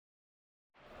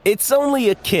It's only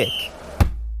a kick,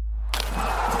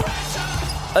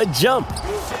 a jump,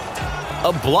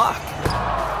 a block.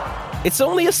 It's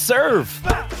only a serve.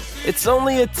 It's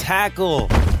only a tackle,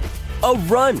 a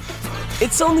run.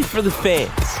 It's only for the fans.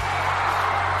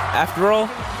 After all,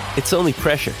 it's only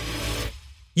pressure.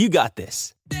 You got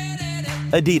this.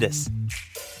 Adidas.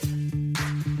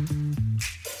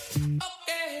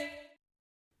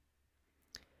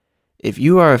 If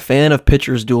you are a fan of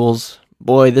pitchers duels,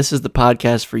 boy, this is the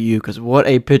podcast for you, because what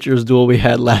a pitchers duel we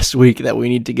had last week that we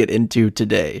need to get into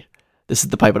today. This is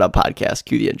the Pipe It Up podcast.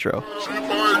 Cue the intro.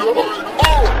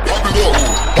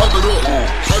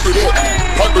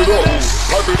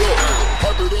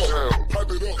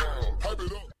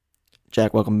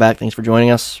 Jack, welcome back. Thanks for joining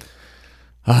us.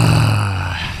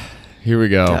 Here we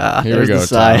go. Here we go.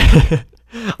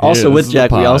 Also with Jack,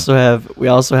 we also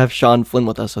have Sean Flynn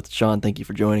with us. So Sean, thank you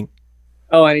for joining.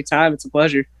 Oh, anytime. It's a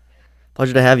pleasure.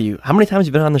 Pleasure to have you. How many times have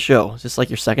you been on the show? Is this like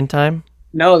your second time?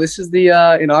 No, this is the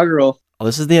inaugural. Oh,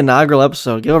 this is the inaugural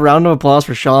episode. Give a round of applause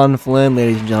for Sean Flynn,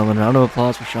 ladies and gentlemen. Round of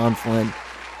applause for Sean Flynn.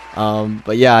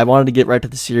 But yeah, I wanted to get right to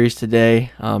the series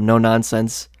today. No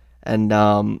nonsense. And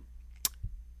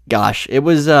gosh, it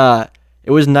was nice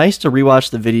to rewatch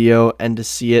the video and to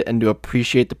see it and to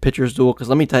appreciate the pitcher's duel. Because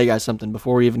let me tell you guys something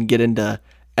before we even get into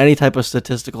any type of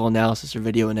statistical analysis or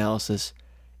video analysis.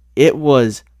 It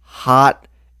was hot.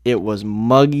 It was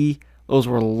muggy. Those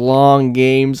were long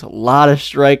games, a lot of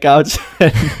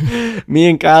strikeouts. Me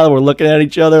and Kyle were looking at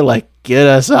each other like, get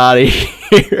us out of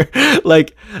here.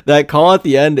 Like, that call at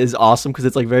the end is awesome because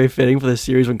it's like very fitting for the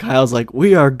series when Kyle's like,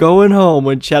 we are going home,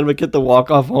 when Chadwick hit the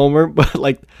walk-off homer. But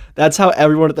like, that's how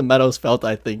everyone at the Meadows felt,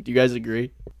 I think. Do you guys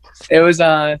agree? It was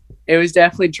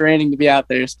definitely draining to be out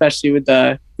there, especially with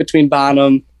between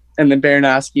Bonham and then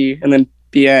Baranowski and then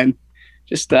BN.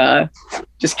 Just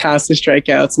constant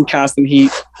strikeouts and constant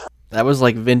heat. That was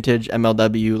like vintage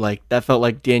MLW. Like, that felt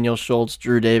like Daniel Schultz,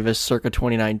 Drew Davis, circa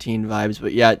 2019 vibes.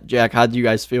 But yeah, Jack, how did you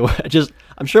guys feel?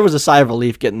 I'm sure it was a sigh of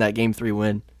relief getting that Game 3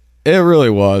 win. It really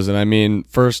was. And I mean,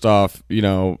 first off,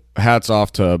 hats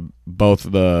off to both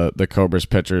the Cobras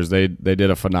pitchers. They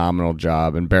did a phenomenal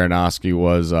job. And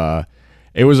Baranowski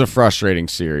it was a frustrating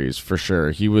series for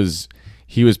sure. He was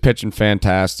pitching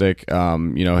fantastic.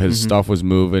 His stuff was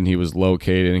moving. He was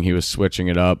locating. He was switching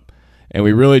it up. And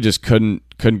we really just couldn't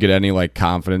get any like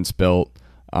confidence built.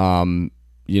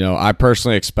 I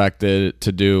personally expected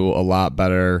to do a lot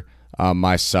better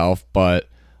myself, but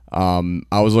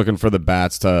I was looking for the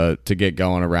bats to get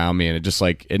going around me, and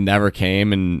it never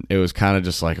came, and it was kind of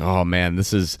just like, oh man,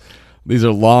 these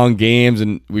are long games,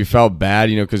 and we felt bad,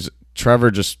 because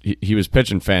Trevor he was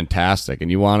pitching fantastic, and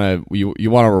you want to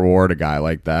reward a guy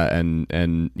like that,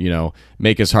 and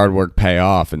make his hard work pay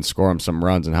off and score him some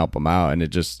runs and help him out, and it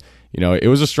just. It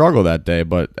was a struggle that day,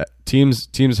 but teams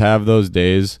have those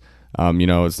days.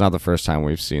 It's not the first time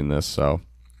we've seen this. So,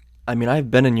 I mean, I've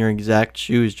been in your exact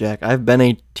shoes, Jack. I've been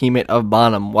a teammate of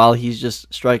Bonham while he's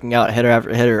just striking out hitter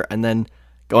after hitter and then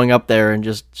going up there and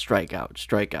just strike out.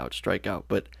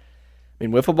 But, I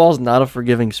mean, wiffle ball is not a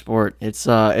forgiving sport. It's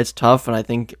tough, and I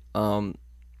think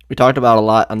we talked about a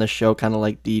lot on this show, kind of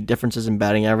like the differences in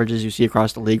batting averages you see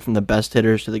across the league from the best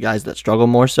hitters to the guys that struggle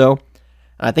more so.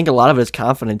 I think a lot of it is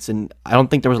confidence, and I don't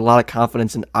think there was a lot of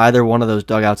confidence in either one of those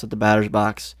dugouts at the batter's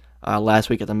box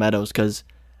last week at the Meadows because,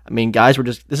 I mean, guys were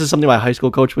just – this is something my high school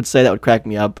coach would say that would crack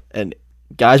me up, and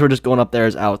guys were just going up there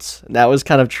as outs. And that was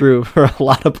kind of true for a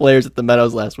lot of players at the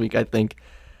Meadows last week, I think.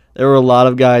 There were a lot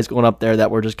of guys going up there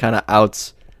that were just kind of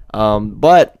outs.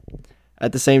 But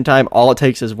at the same time, all it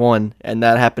takes is one, and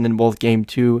that happened in both Game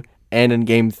 2 and in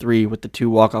Game 3 with the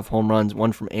two walk-off home runs,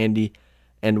 one from Andy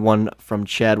and one from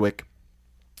Chadwick.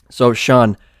 So,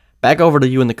 Sean, back over to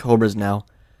you and the Cobras now.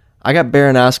 I got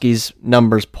Baranowski's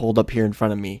numbers pulled up here in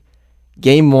front of me.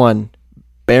 Game 1,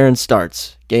 Baran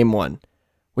starts. Game 1.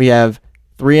 We have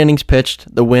 3 innings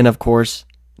pitched, the win, of course,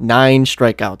 9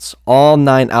 strikeouts. All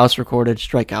 9 outs recorded,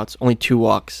 strikeouts, only 2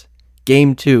 walks.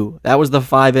 Game 2, that was the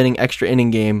 5-inning extra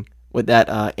inning game with that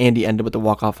Andy ended with the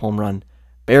walk-off home run.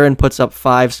 Baran puts up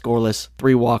 5 scoreless,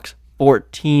 3 walks,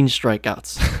 14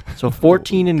 strikeouts. So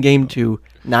 14 in Game 2,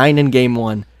 9 in Game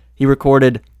 1. He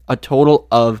recorded a total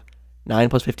of 9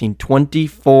 plus 15,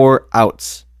 24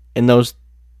 outs in those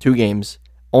 2 games.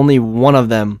 Only one of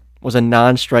them was a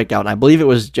non-strikeout. And I believe it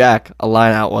was Jack, a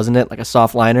line out, wasn't it? Like a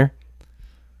soft liner?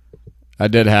 I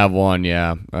did have one,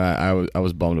 yeah. I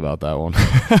was bummed about that one.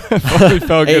 We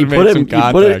felt good to make some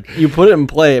contact. You put it in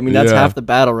play. I mean, that's half the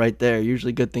battle right there.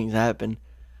 Usually good things happen.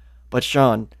 But,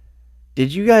 Sean,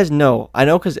 did you guys know? I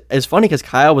know because it's funny because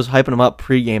Kyle was hyping him up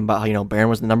pregame about how, Baran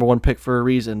was the number 1 pick for a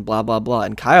reason, blah, blah, blah.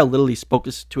 And Kyle literally spoke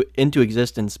this into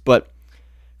existence. But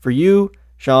For you,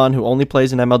 Sean, who only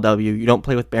plays in MLW, you don't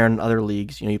play with Barron in other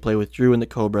leagues. You play with Drew and the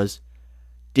Cobras.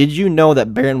 Did you know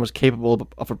that Barron was capable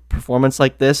of a performance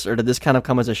like this, or did this kind of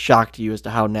come as a shock to you as to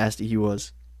how nasty he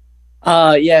was?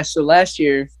 Yeah. So last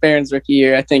year, Barron's rookie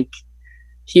year, I think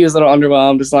he was a little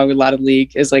underwhelmed as long with a lot of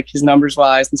league as like his numbers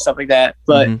wise and stuff like that.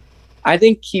 But I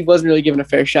think he wasn't really given a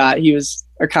fair shot. He was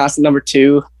our constant number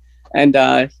 2, and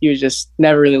he was just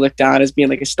never really looked on as being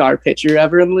like a star pitcher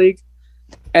ever in the league.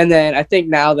 And then I think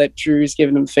now that Drew's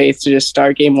given him faith to just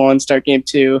start game 1, start game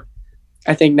 2,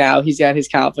 I think now he's got his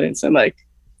confidence, and like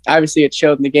obviously it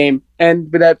showed in the game.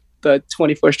 And with the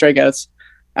 24 strikeouts,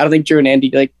 I don't think Drew and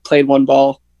Andy like played one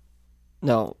ball.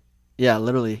 No, yeah,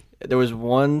 literally. There was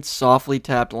one softly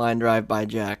tapped line drive by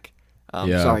Jack.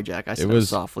 Sorry, Jack. I said it was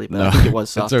softly, but I think it was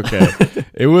soft. It's okay.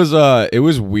 It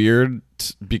was weird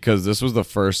because this was the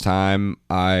first time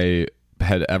I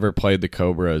had ever played the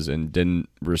Cobras and didn't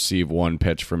receive one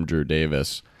pitch from Drew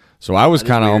Davis. So I was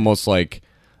kind of almost like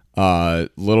a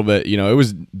little bit, it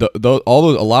was a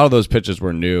lot of those pitches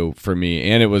were new for me,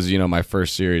 and it was, my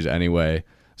first series anyway.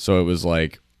 So it was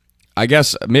like, I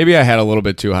guess maybe I had a little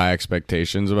bit too high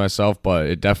expectations of myself, but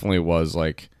it definitely was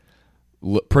like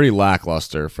pretty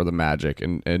lackluster for the Magic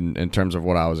in terms of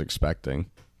what I was expecting.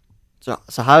 So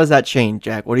how does that change,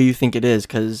 Jack? What do you think it is?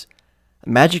 Because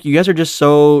Magic, you guys are just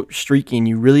so streaky, and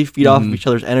you really feed off of each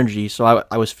other's energy. So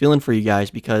I was feeling for you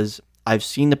guys because I've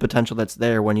seen the potential that's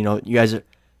there when, you guys are,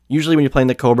 usually when you're playing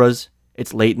the Cobras,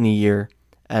 it's late in the year,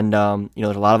 and,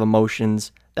 there's a lot of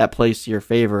emotions that plays to your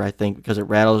favor, I think, because it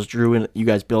rattles Drew, and you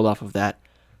guys build off of that.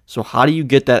 So how do you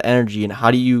get that energy, and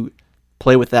how do you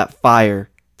play with that fire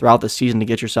throughout the season to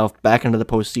get yourself back into the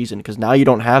postseason? Because now you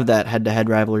don't have that head-to-head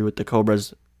rivalry with the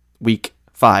Cobras week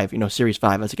 5, Series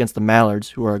 5. That's against the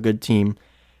Mallards, who are a good team,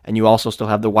 and you also still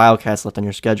have the Wildcats left on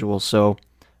your schedule. So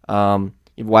you have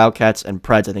Wildcats and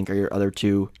Preds, I think, are your other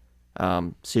 2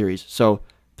 series. So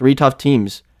 3 tough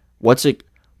teams. What's it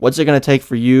going to take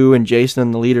for you and Jason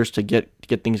and the leaders to get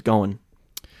things going?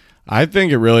 I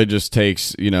think it really just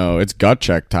takes, it's gut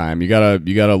check time. You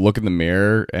gotta look in the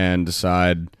mirror and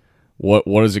decide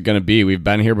what is it going to be. We've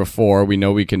been here before. We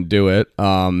know we can do it.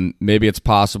 Maybe it's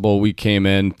possible we came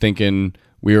in thinking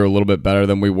we were a little bit better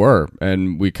than we were,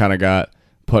 and we kind of got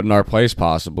put in our place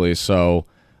possibly. So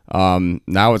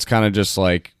now it's kind of just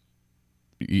like,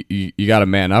 you got to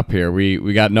man up here.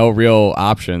 We got no real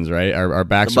options, right? Our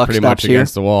backs are pretty much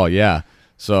against the wall. Yeah.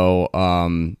 So,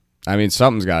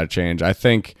 something's got to change. I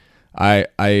think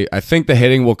the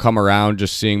hitting will come around,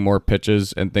 just seeing more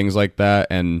pitches and things like that.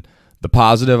 And the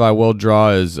positive I will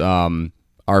draw is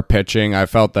our pitching. I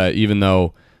felt that even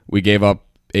though we gave up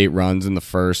 8 runs in the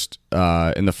first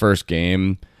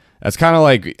game, that's kind of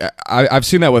like I've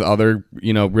seen that with other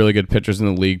really good pitchers in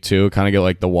the league too. Kind of get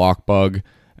like the walk bug.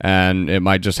 And it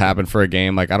might just happen for a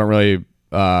game. Like I'm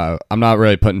not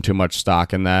really putting too much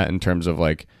stock in that in terms of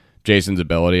like Jason's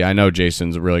ability. I know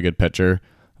Jason's a really good pitcher,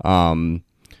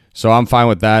 so I'm fine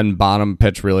with that. And Bonham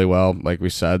pitched really well, like we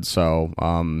said. So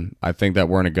I think that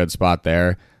we're in a good spot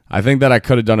there. I think that I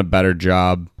could have done a better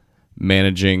job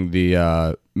managing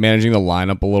the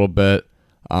lineup a little bit,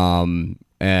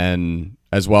 and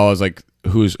as well as like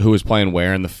who was playing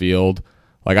where in the field.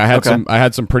 Like I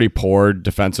had some pretty poor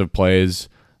defensive plays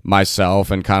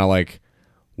myself, and kind of like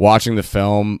watching the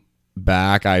film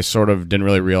back, I sort of didn't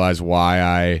really realize why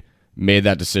I made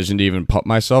that decision to even put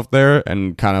myself there,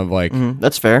 and kind of like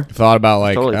that's fair. Thought about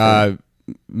like totally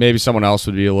maybe someone else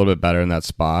would be a little bit better in that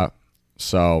spot.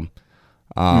 So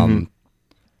yeah,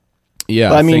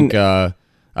 but I think I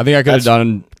could have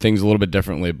done things a little bit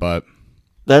differently, but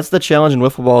that's the challenge in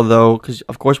wiffle ball, though, because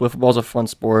of course wiffle ball is a fun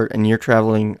sport, and you're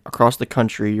traveling across the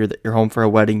country. You're home for a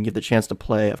wedding. You get the chance to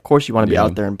play. Of course, you want to be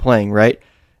out there and playing, right?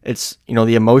 It's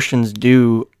the emotions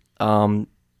the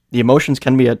emotions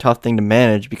can be a tough thing to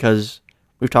manage, because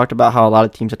we've talked about how a lot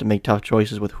of teams have to make tough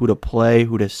choices with who to play,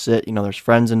 who to sit. There's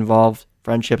friends involved,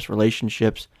 friendships,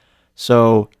 relationships.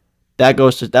 So that's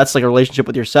like a relationship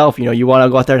with yourself. You want to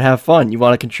go out there and have fun. You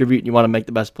want to contribute. And you want to make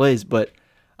the best plays, but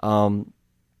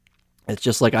it's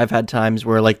just like I've had times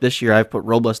where, like this year, I've put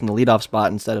Robles in the leadoff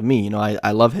spot instead of me.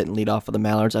 I love hitting leadoff for the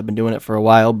Mallards. I've been doing it for a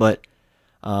while, but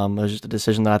it was just a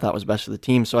decision that I thought was best for the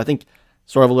team. So I think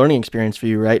sort of a learning experience for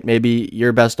you, right? Maybe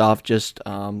you're best off just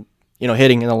hitting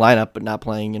in the lineup, but not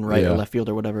playing in right or left field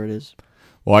or whatever it is.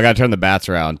 Well, I got to turn the bats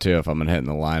around too if I'm gonna hit in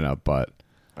the lineup, but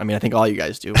I think all you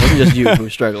guys do. It wasn't just you who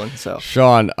was struggling. So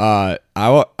Sean, I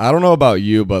don't know about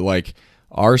you, but like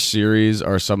our series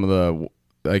are some of the.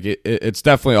 Like it's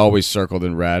definitely always circled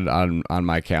in red on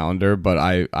my calendar, but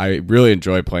I really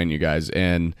enjoy playing you guys,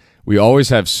 and we always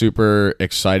have super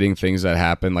exciting things that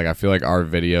happen. Like I feel like our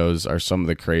videos are some of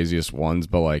the craziest ones,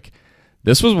 but like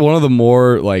this was one of the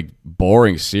more like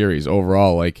boring series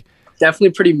overall. Like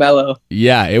Definitely pretty mellow.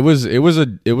 yeah, it was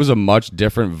a much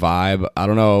different vibe. I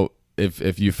don't know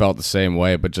if you felt the same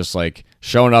way, but just like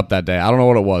showing up that day, I don't know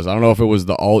what it was. I don't know if it was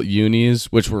the alt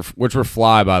unis, which were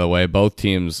fly, by the way. Both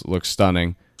teams look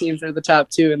stunning. Teams are the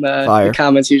top two in the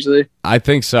comments usually. I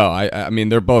think so. I mean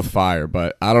they're both fire,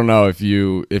 but I don't know if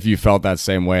you felt that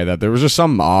same way, that there was just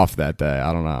something off that day.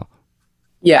 I don't know.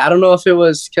 Yeah, I don't know if it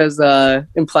was because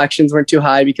inflections weren't too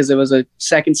high because it was a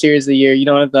second series of the year. You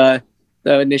don't have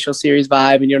the initial series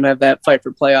vibe, and you don't have that fight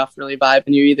for playoff really vibe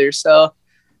in you either. So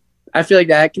I feel like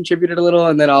that contributed a little,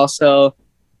 and then also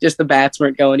just the bats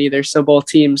weren't going either. So both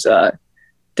teams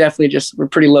definitely just were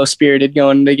pretty low spirited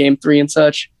going into game 3 and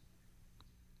such.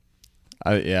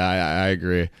 I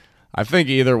agree. I think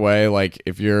either way, like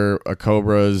if you're a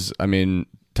Cobras, I mean,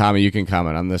 Tommy, you can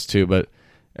comment on this too, but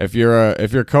if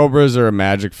you're Cobras or a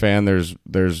Magic fan,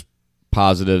 there's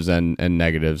positives and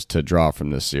negatives to draw from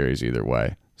this series either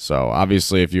way. So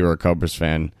obviously, if you're a Cobras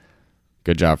fan,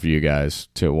 good job for you guys,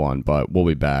 2-1. But we'll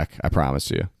be back, I promise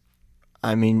you.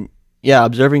 I mean, yeah,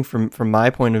 observing from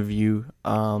my point of view,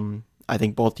 I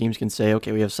think both teams can say,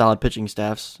 okay, we have solid pitching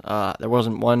staffs. There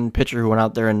wasn't one pitcher who went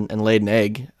out there and laid an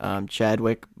egg.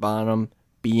 Chadwick, Bonham,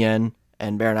 BN,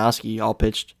 and Baranowski all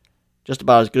pitched just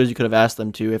about as good as you could have asked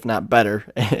them to, if not better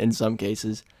in some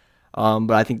cases.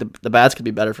 But I think the bats could be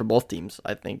better for both teams.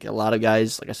 I think a lot of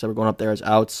guys, like I said, were going up there as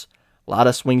outs. A lot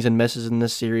of swings and misses in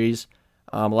this series.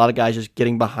 A lot of guys just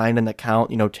getting behind in the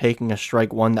count, taking a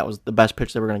strike one that was the best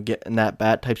pitch they were going to get in that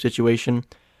bat type situation.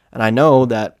 And I know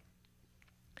that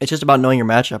it's just about knowing your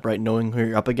matchup, right? Knowing who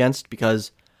you're up against,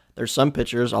 because there's some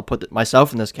pitchers, I'll put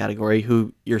myself in this category,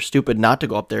 who you're stupid not to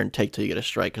go up there and take till you get a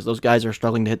strike, because those guys are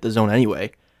struggling to hit the zone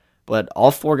anyway. But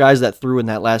all 4 guys that threw in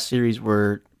that last series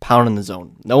were pounding the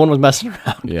zone. No one was messing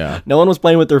around. Yeah. No one was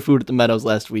playing with their food at the Meadows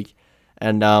last week.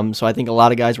 And so I think a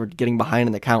lot of guys were getting behind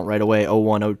in the count right away,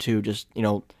 0-1, 0-2, just,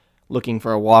 looking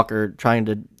for a walk or trying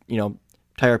to,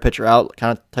 tire a pitcher out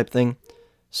kind of type thing.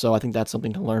 So I think that's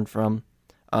something to learn from.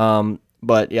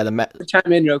 But yeah,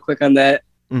 chime in real quick on that.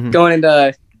 Mm-hmm. Going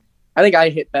into, I think I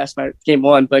hit best my game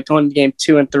 1, but going into game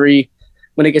 2 and 3,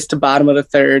 when it gets to bottom of the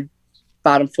 3rd,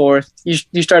 bottom 4th,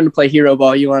 you're starting to play hero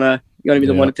ball. You wanna be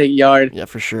the one to take a yard. Yeah,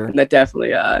 for sure. And that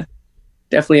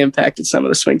definitely impacted some of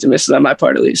the swings and misses on my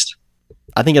part, at least.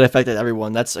 I think it affected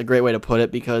everyone. That's a great way to put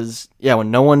it, because yeah,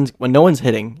 when no one's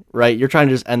hitting, right, you're trying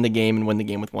to just end the game and win the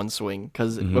game with one swing,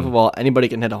 because wiffle ball, anybody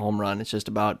can hit a home run. It's just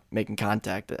about making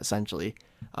contact, essentially.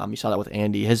 You saw that with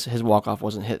Andy. His walk-off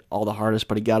wasn't hit all the hardest,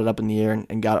 but he got it up in the air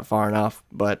and got it far enough.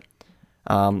 But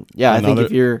I think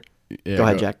if you're go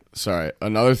ahead, Jack. Sorry.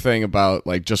 Another thing about,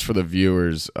 like, just for the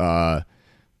viewers,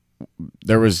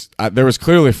 there was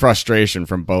clearly frustration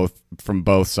from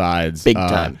both sides. Big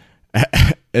time.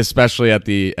 Especially at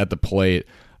the plate.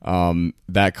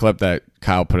 That clip that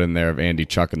Kyle put in there of Andy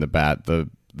chucking the bat,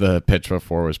 the pitch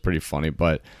before, was pretty funny.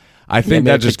 But I think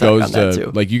that just goes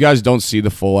to, like, you guys don't see the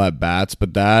full at bats,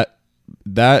 but that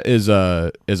is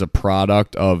a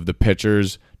product of the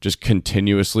pitchers just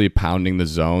continuously pounding the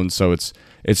zone. So it's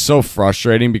so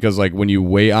frustrating, because like when you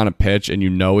wait on a pitch and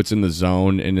it's in the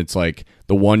zone and it's like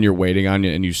the one you're waiting on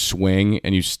and you swing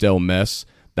and you still miss,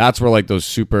 that's where like those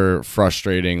super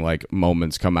frustrating like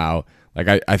moments come out.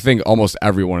 Like I think almost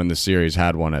everyone in the series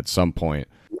had one at some point.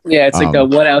 Yeah, it's like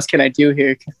what else can I do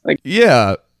here? Like,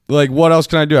 yeah, like what else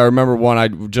can I do? I remember one, I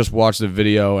just watched the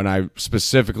video and I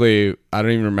specifically, I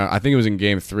don't even remember, I think it was in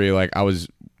game 3, like I was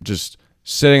just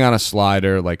sitting on a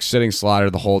slider, like sitting slider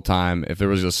the whole time. If there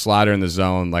was a slider in the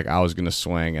zone, like I was going to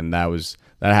swing, and that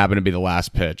happened to be the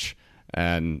last pitch.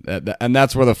 And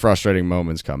that's where the frustrating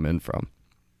moments come in from.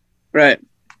 Right.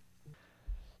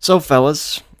 So,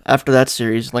 fellas, after that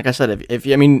series, like I said,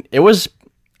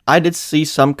 I did see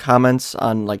some comments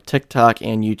on like TikTok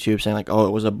and YouTube saying like, "Oh,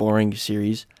 it was a boring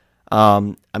series."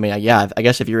 I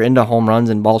guess if you're into home runs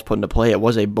and balls put into play, it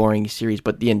was a boring series.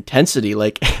 But the intensity,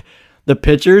 like the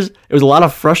pitchers, it was a lot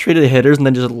of frustrated hitters and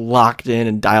then just locked in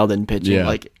and dialed in pitching. Yeah.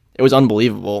 Like it was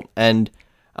unbelievable. And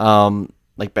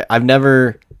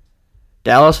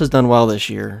Dallas has done well this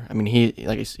year. I mean,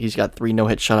 he's got 3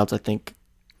 no-hit shutouts, I think.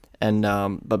 And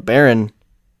but Barron,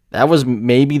 that was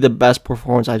maybe the best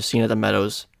performance I've seen at the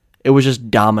Meadows. It was just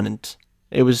dominant.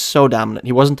 It was so dominant.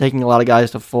 He wasn't taking a lot of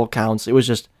guys to full counts. It was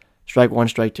just strike 1,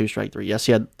 strike 2, strike 3. Yes,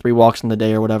 he had 3 walks in the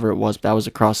day or whatever it was, but that was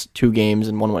across 2 games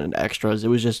and 1 went into extras. It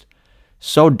was just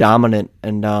so dominant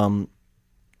and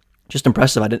just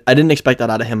impressive. I didn't expect that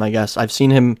out of him, I guess. I've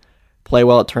seen him play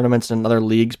well at tournaments and other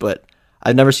leagues, but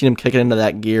I've never seen him kick it into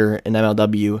that gear in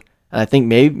MLW And I think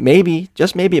maybe,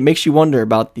 just maybe, it makes you wonder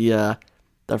about the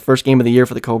first game of the year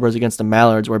for the Cobras against the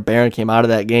Mallards, where Barron came out of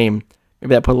that game.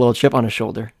 Maybe that put a little chip on his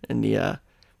shoulder, and he was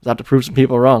out to prove some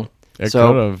people wrong. It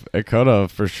could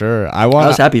have for sure. I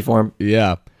was happy for him.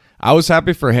 Yeah, I was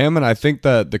happy for him, and I think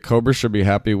that the Cobras should be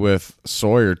happy with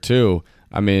Sawyer too.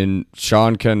 I mean,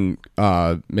 Sean can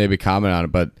maybe comment on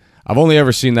it, but I've only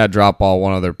ever seen that drop ball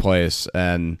one other place,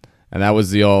 and that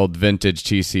was the old vintage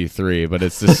TC3. But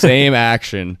it's the same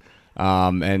action,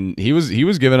 and he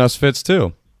was giving us fits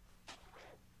too.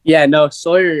 Yeah, no,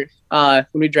 Sawyer. When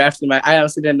we drafted him, I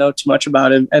honestly didn't know too much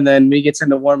about him, and then when he gets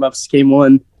into warm-ups game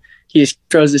one, he just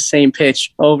throws the same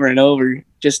pitch over and over,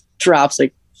 just drops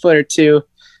like a foot or two,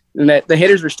 and the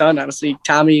hitters were stunned. Honestly,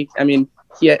 Tommy. I mean,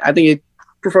 I think he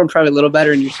performed probably a little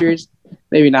better in your series,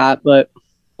 maybe not, but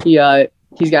he's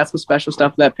got some special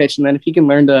stuff with that pitch, and then if he can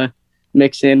learn to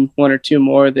mix in one or two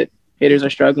more that hitters are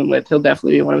struggling with, he'll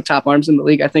definitely be one of the top arms in the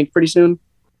league, I think, pretty soon.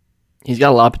 He's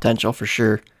got a lot of potential for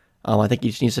sure. I think he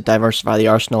just needs to diversify the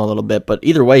arsenal a little bit. But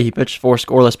either way, he pitched 4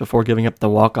 scoreless before giving up the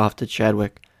walk-off to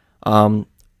Chadwick. On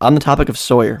the topic of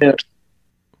Sawyer,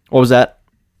 What was that?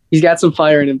 He's got some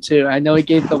fire in him, too. I know he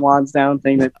gave the wands down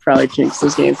thing that probably jinxed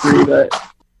his game 3, but...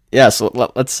 Yeah, so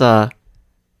let's talk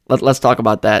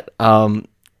about that.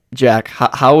 Jack,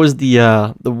 how was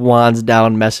the wands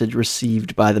down message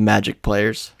received by the Magic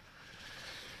players?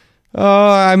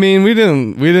 I mean, we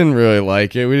didn't really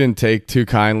like it. We didn't take too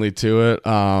kindly to it.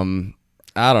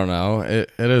 I don't know.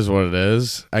 It is what it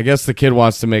is. I guess the kid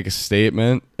wants to make a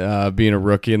statement, being a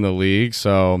rookie in the league,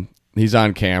 so he's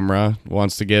on camera,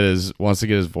 wants to get his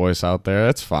voice out there.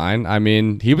 That's fine. I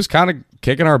mean, he was kind of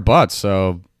kicking our butts,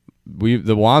 so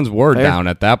the wands were Fair. down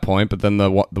at that point, but then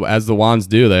as the wands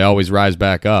do, they always rise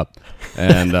back up.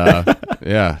 And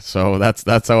yeah, so that's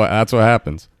what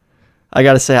happens. I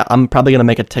gotta say, I'm probably gonna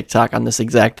make a TikTok on this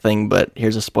exact thing, but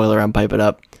here's a spoiler on Pipe It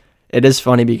Up. It is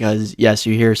funny because, yes,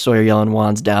 you hear Sawyer yelling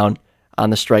wands down on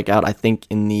the strikeout. I think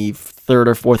in the 3rd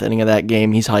or 4th inning of that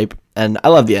game, he's hype, and I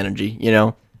love the energy, you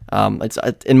know? It's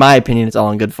in my opinion, it's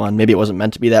all in good fun. Maybe it wasn't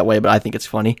meant to be that way, but I think it's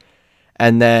funny.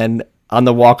 And then on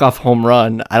the walk-off home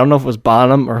run, I don't know if it was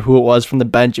Bonham or who it was from the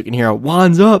bench, you can hear a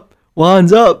wands up on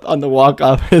the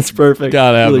walk-off. It's perfect.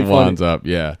 Gotta have really the wands up,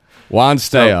 yeah. Wands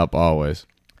stay up always.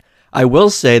 I will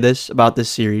say this about this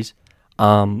series.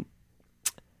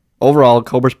 Overall,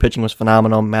 Cobra's pitching was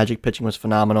phenomenal. Magic pitching was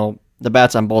phenomenal. The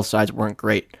bats on both sides weren't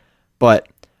great. But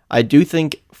I do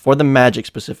think for the Magic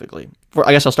specifically,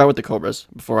 I guess I'll start with the Cobras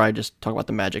before I just talk about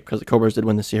the Magic, because the Cobras did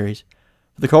win the series.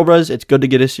 For the Cobras, it's good to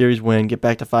get a series win, get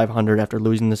back to 500 after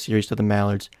losing the series to the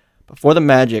Mallards. But for the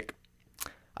Magic,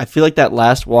 I feel like that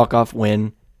last walk-off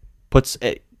win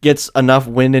gets enough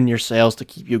wind in your sails to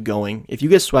keep you going. If you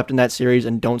get swept in that series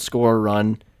and don't score a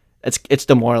run, it's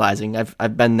demoralizing.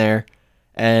 I've been there,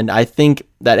 and I think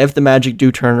that if the Magic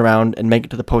do turn around and make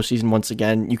it to the postseason once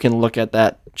again, you can look at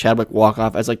that Chadwick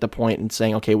walk-off as like the point and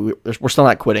saying, okay, we're still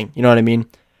not quitting. You know what I mean?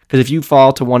 Because if you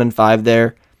fall to 1-5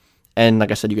 there, and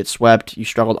like I said, you get swept, you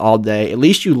struggled all day, at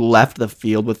least you left the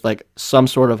field with like some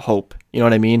sort of hope. You know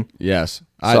what I mean? Yes.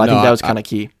 I think that was kind of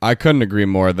key. I couldn't agree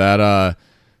more. That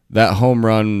home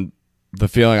run, the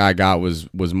feeling I got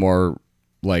was more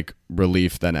like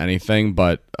relief than anything,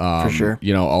 but For sure.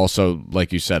 you know, also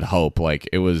like you said, hope. Like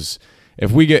it was,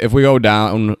 if we go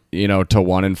down, you know, to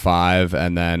 1-5,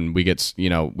 and then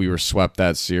we were swept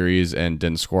that series and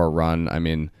didn't score a run. I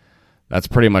mean, that's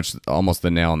pretty much almost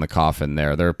the nail in the coffin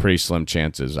there. There are pretty slim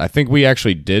chances. I think we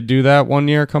actually did do that one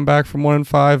year, come back from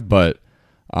 1-5, but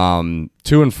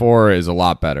 2-4 is a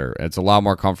lot better. It's a lot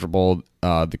more comfortable.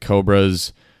 The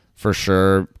Cobras for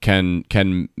sure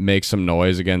can make some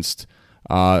noise against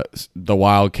the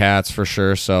Wildcats for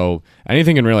sure. So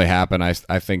anything can really happen. I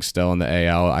think still in the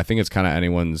AL. I think it's kind of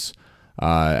anyone's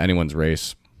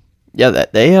race. Yeah,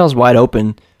 the AL is wide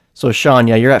open. So Sean,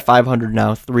 yeah, you're at 500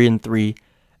 now, 3-3,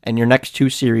 and your next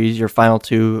 2 series, your final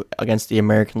 2 against the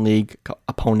American League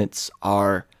opponents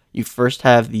are, you first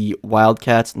have the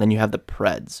Wildcats and then you have the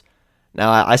Preds.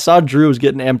 Now, I saw Drew was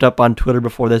getting amped up on Twitter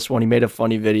before this one. He made a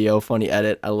funny video, funny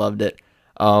edit. I loved it.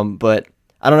 But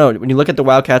I don't know. When you look at the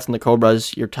Wildcats and the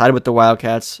Cobras, you're tied with the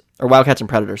Wildcats, or Wildcats and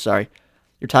Predators, sorry.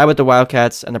 You're tied with the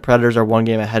Wildcats, and the Predators are 1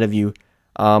 game ahead of you.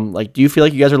 Do you feel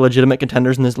like you guys are legitimate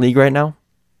contenders in this league right now?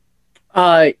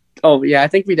 Oh yeah, I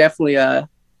think we definitely have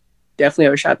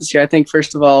a shot this year. I think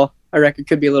first of all, our record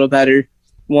could be a little better.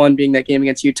 One being that game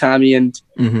against you, Tommy, and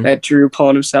that Drew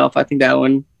pulling himself. I think that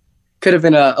one could have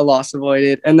been a loss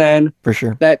avoided. And then For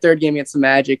sure. that 3rd game against the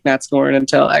Magic, not scoring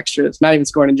until extras, not even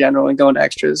scoring in general and going to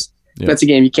extras. Yeah. That's a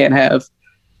game you can't have.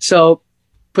 So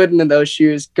putting in those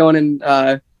shoes, going in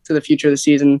to the future of the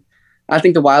season, I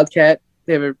think the Wildcat,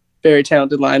 they have a very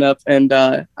talented lineup, and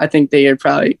I think they are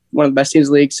probably one of the best teams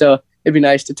in the league. So it'd be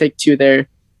nice to take 2 there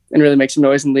and really make some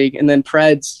noise in the league. And then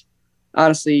Preds,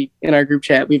 honestly, in our group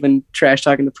chat, we've been trash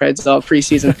talking the Preds all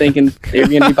preseason, thinking they're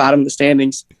going to be bottom of the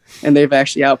standings, and they've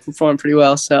actually outperformed pretty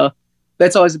well. So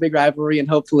that's always a big rivalry, and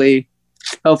hopefully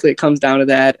it comes down to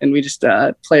that, and we just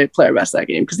play our best that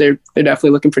game because they're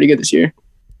definitely looking pretty good this year.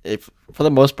 For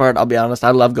the most part, I'll be honest,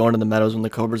 I love going to the Meadows when the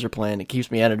Cobras are playing. It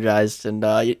keeps me energized, and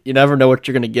you never know what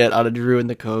you're going to get out of Drew and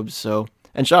the Cobs. So,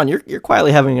 and Sean, you're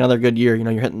quietly having another good year.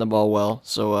 You're hitting the ball well.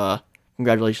 So,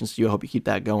 congratulations to you. I hope you keep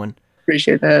that going.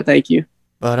 Appreciate that. Thank you.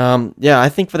 But I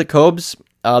think for the Cobs,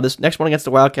 this next one against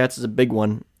the Wildcats is a big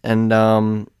one,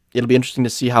 and it'll be interesting to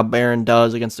see how Barron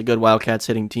does against a good Wildcats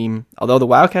hitting team. Although the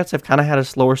Wildcats have kind of had a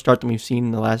slower start than we've seen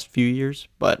in the last few years,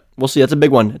 but we'll see. That's a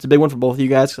big one. It's a big one for both of you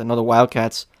guys, because I know the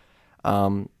Wildcats,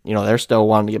 they're still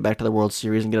wanting to get back to the World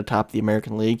Series and get atop the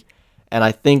American League, and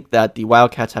I think that the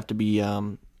Wildcats have to be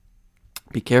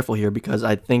careful here, because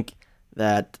I think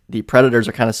that the Predators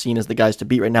are kind of seen as the guys to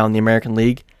beat right now in the American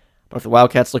League. But if the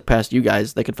Wildcats look past you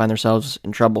guys, they could find themselves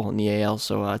in trouble in the AL.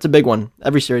 So it's a big one.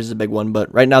 Every series is a big one.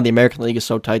 But right now, the American League is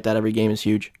so tight that every game is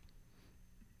huge.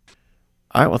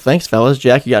 All right, well, thanks, fellas.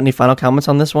 Jack, you got any final comments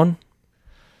on this one?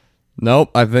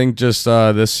 Nope. I think just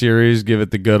this series, give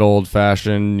it the good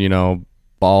old-fashioned,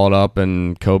 ball it up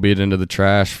and Kobe it into the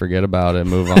trash. Forget about it.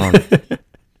 Move on.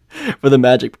 For the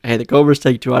Magic. Hey, the Cobras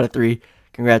take 2 out of 3.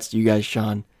 Congrats to you guys,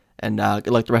 Sean. And good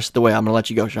luck the rest of the way. I'm going to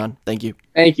let you go, Sean. Thank you.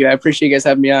 Thank you. I appreciate you guys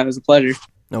having me on. It was a pleasure.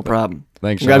 No problem.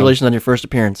 Thanks, Congratulations on your first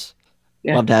appearance.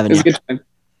 Yeah, loved having you. It was a good time.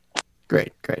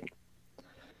 Great.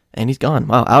 And he's gone.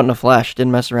 Wow, out in a flash.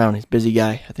 Didn't mess around. He's a busy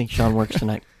guy. I think Sean works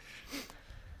tonight.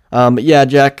 But yeah,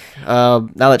 Jack, now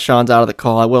that Sean's out of the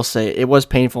call, I will say it was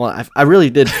painful. I really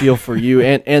did feel for you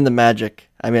and the Magic.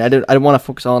 I mean, I didn't want to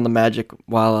focus on the Magic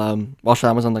while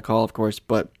Sean was on the call, of course.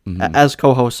 But as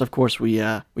co-hosts, of course, we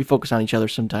focus on each other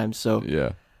sometimes. So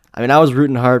yeah, I mean, I was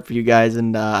rooting hard for you guys,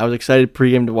 and I was excited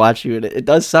pregame to watch you. It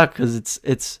does suck because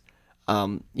it's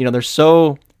they're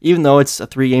so, even though it's a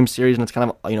 3-game series and it's kind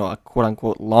of a quote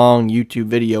unquote long YouTube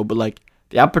video, but like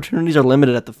the opportunities are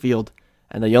limited at the field.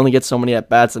 And you only get so many at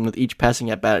bats, and with each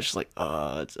passing at bat, it's just like,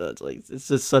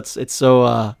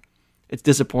 it's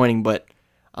disappointing. But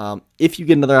if you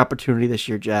get another opportunity this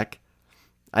year, Jack,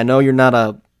 I know you're not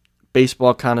a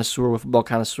baseball connoisseur, with football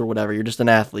connoisseur, whatever. You're just an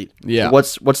athlete. Yeah.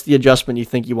 So what's the adjustment you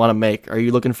think you want to make? Are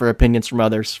you looking for opinions from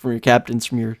others, from your captains,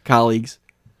 from your colleagues?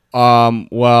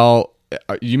 Well,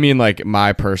 you mean like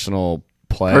my personal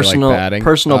play, like batting?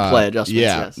 Personal play adjustments.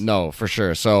 Yeah. Yes. No, for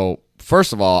sure. So.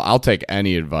 First of all, I'll take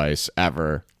any advice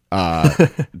ever.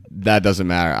 That doesn't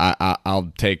matter.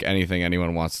 I'll take anything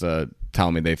anyone wants to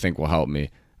tell me they think will help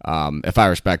me, if I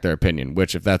respect their opinion,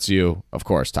 which if that's you, of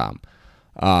course, Tom.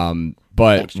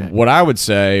 But Thanks, what I would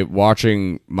say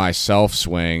watching myself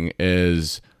swing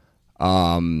is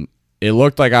it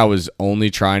looked like I was only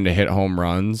trying to hit home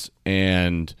runs,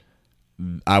 and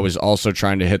I was also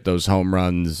trying to hit those home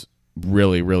runs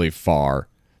really, really far.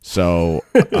 So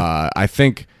I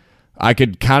think I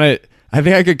could kind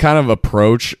of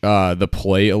approach the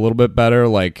plate a little bit better,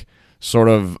 like sort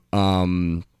of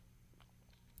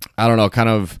I don't know, kind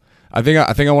of. I think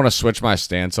I want to switch my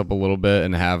stance up a little bit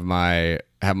and have my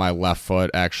left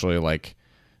foot actually, like,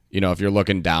 if you're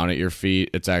looking down at your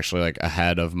feet, it's actually like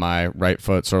ahead of my right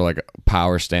foot, sort of like a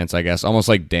power stance, I guess, almost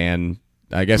like Dan.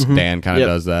 I guess Dan kind of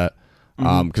does that,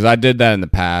 because I did that in the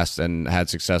past and had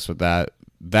success with that.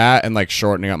 That and like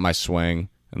shortening up my swing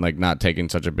and like not taking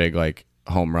such a big like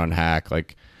home run hack.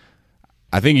 Like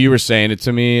I think you were saying it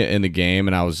to me in the game,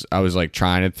 and I was like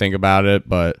trying to think about it,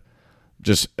 but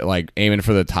just like aiming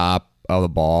for the top of the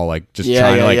ball, like just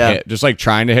trying to hit, just like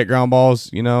trying to hit ground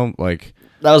balls, like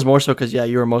that was more so because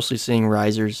you were mostly seeing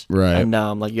risers, right?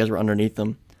 And like you guys were underneath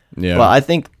them. Yeah. But I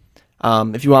think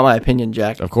if you want my opinion,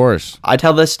 Jack, of course, I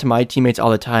tell this to my teammates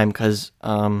all the time because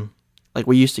like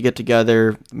we used to get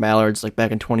together, Mallards, like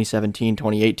back in 2017,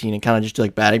 2018, and kind of just do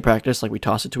like batting practice, like we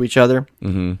toss it to each other.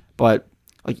 Mm-hmm. But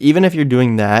like even if you're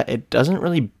doing that, it doesn't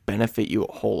really benefit you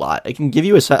a whole lot. It can give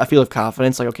you a feel of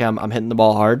confidence, like okay, I'm hitting the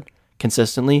ball hard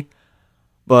consistently.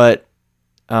 But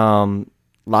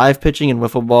live pitching in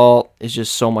wiffle ball is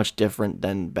just so much different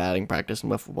than batting practice in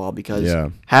wiffle ball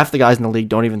because half the guys in the league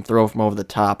don't even throw from over the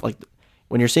top. Like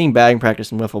when you're seeing batting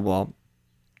practice in wiffle ball,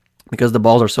 because the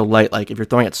balls are so light, like if you're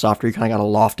throwing it softer, you kind of got to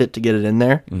loft it to get it in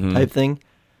there type thing.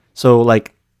 So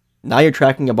like now you're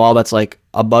tracking a ball that's like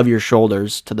above your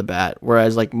shoulders to the bat,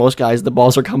 whereas like most guys, the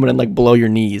balls are coming in like below your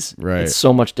knees. Right. It's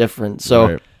so much different.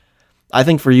 So I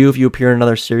think for you, if you appear in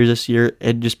another series this year,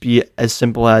 it'd just be as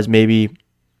simple as maybe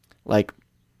like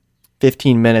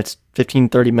 15 minutes, 15,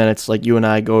 30 minutes, like you and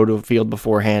I go to a field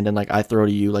beforehand and like I throw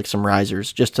to you like some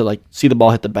risers just to like see the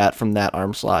ball hit the bat from that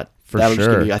arm slot. That'll just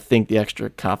give you, I think, the extra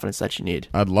confidence that you need.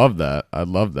 I'd love that.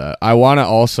 I want to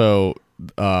also,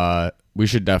 we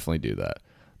should definitely do that.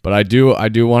 But I do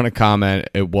want to comment.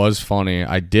 It was funny.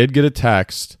 I did get a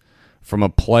text from a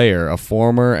player, a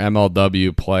former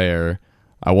MLW player.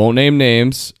 I won't name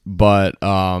names, but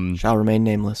shall remain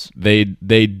nameless. They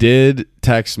did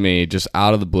text me just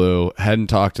out of the blue. Hadn't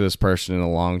talked to this person in a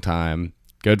long time.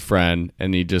 Good friend,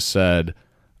 and he just said,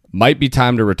 "Might be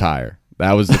time to retire."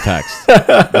 That was the text.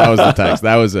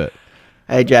 That was it.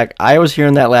 Hey Jack, I was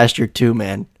hearing that last year too,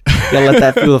 man. You gotta let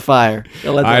that fuel the fire.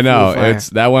 I know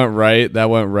that went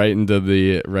right into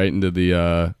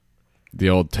the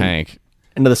old tank.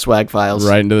 Into the swag files.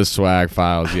 Right into the swag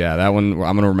files. Yeah, that one.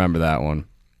 I'm gonna remember that one.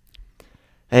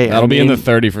 Hey, that'll be in the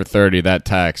 30 for 30. That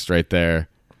text right there.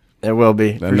 It will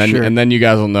be. And then you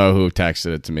guys will know who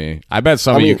texted it to me. I bet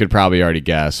some of you could probably already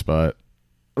guess, but.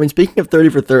 I mean, speaking of 30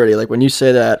 for 30, like when you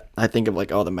say that, I think of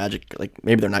like, oh, the Magic, like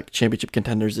maybe they're not championship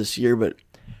contenders this year, but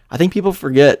I think people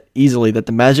forget easily that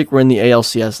the Magic were in the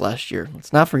ALCS last year.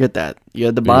 Let's not forget that. You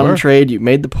had the Bonham trade, you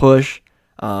made the push,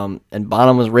 and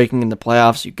Bonham was raking in the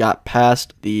playoffs. You got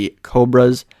past the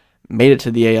Cobras, made it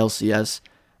to the ALCS.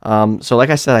 So like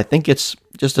I said, I think it's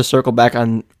just to circle back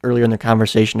on earlier in the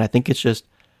conversation, I think it's just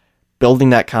building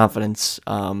that confidence.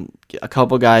 A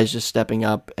couple guys just stepping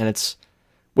up, and it's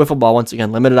wiffle ball once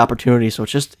again, limited opportunity. So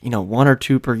it's just, one or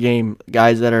two per game,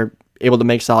 guys that are able to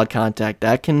make solid contact.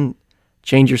 That can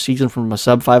change your season from a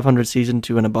sub 500 season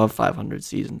to an above 500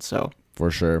 season. So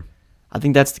for sure, I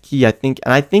think that's the key. I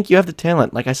think you have the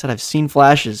talent. Like I said, I've seen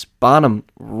flashes. Bonham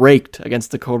raked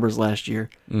against the Cobras last year,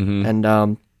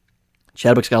 and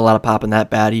Chadwick's got a lot of pop in that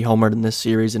bat. He homered in this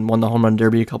series and won the home run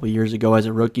derby a couple years ago as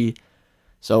a rookie.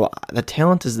 So the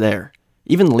talent is there.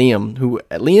 Even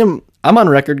Liam, I'm on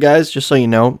record, guys, just so you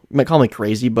know. You might call me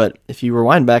crazy, but if you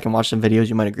rewind back and watch some videos,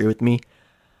 you might agree with me.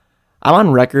 I'm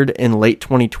on record in late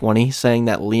 2020 saying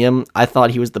that Liam, I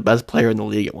thought he was the best player in the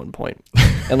league at one point.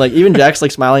 And like even Jack's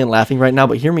like smiling and laughing right now,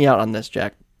 but hear me out on this,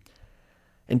 Jack.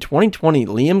 In 2020,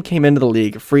 Liam came into the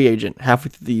league, a free agent, halfway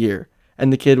through the year,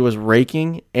 and the kid was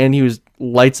raking, and he was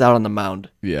lights out on the mound.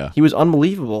 Yeah. He was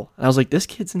unbelievable. And I was like, this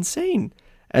kid's insane.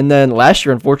 And then last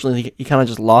year, unfortunately, he kind of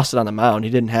just lost it on the mound.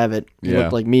 He didn't have it. He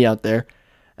looked like me out there.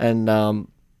 And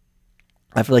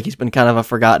I feel like he's been kind of a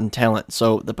forgotten talent.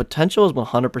 So the potential is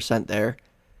 100% there.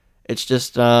 It's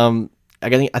just, I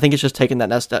think it's just taking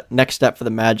that next step for the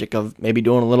Magic of maybe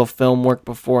doing a little film work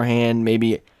beforehand,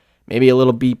 maybe a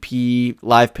little BP,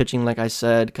 live pitching, like I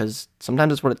said, because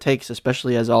sometimes it's what it takes,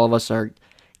 especially as all of us are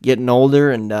getting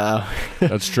older and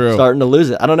that's true. Starting to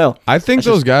lose it. I don't know. I think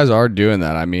those guys are doing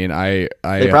that. I mean, they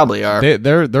probably are.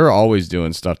 They're always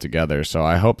doing stuff together. So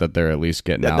I hope that they're at least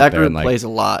getting out that there. Group and like plays a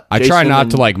lot. I try not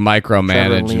to like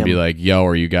micromanage and and be like, "Yo,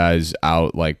 are you guys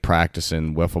out like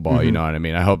practicing wiffle ball?" You know what I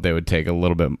mean? I hope they would take a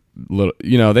little bit.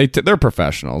 They're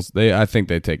professionals. I think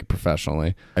they take it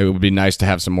professionally. It would be nice to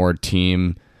have some more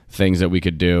team things that we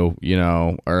could do.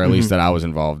 Or at least that I was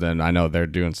involved in. I know they're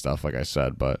doing stuff like I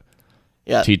said, but.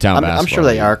 Yeah, T-Town I'm sure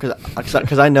they are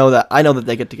because I know that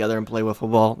they get together and play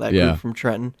wiffle ball. That group from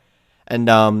Trenton,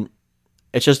 and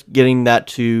it's just getting that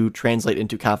to translate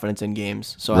into confidence in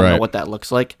games. So I don't know what that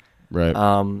looks like. Right.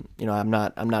 I'm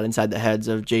not inside the heads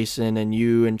of Jason and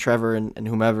you and Trevor and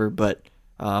whomever, but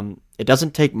it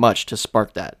doesn't take much to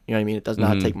spark that. You know what I mean? It does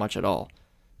not take much at all.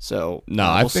 So no,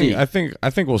 I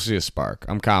think we'll see a spark.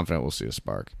 I'm confident we'll see a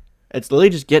spark. It's literally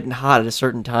just getting hot at a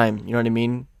certain time. You know what I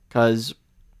mean? Because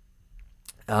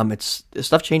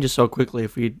stuff changes so quickly.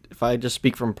 If I just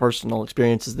speak from personal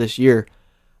experiences this year,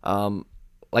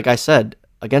 like I said,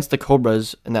 against the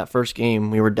Cobras in that first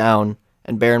game, we were down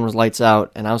and Barron was lights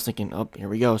out, and I was thinking, oh, here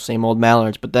we go, same old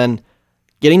Mallards. But then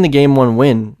getting the game one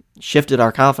win shifted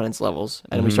our confidence levels,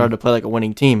 and we started to play like a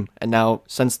winning team. And now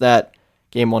since that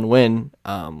game one win,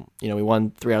 we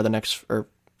won 4 out of the next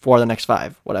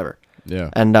 5, whatever.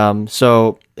 Yeah. And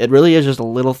so it really is just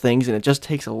little things, and it just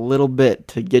takes a little bit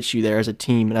to get you there as a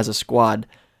team and as a squad.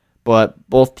 But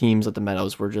both teams at the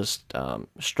Meadows were just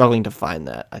struggling to find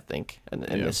that, I think, in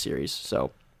this series.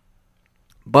 So,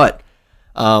 but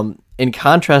in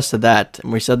contrast to that,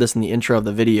 and we said this in the intro of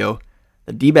the video,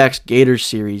 the D-backs Gators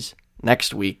series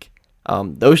next week,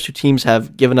 those two teams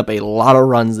have given up a lot of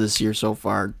runs this year so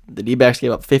far. The D-backs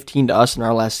gave up 15 to us in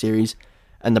our last series,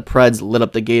 and the Preds lit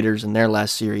up the Gators in their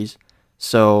last series.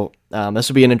 So this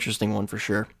will be an interesting one for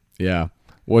sure. Yeah.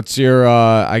 What's your,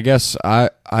 I guess,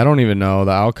 I don't even know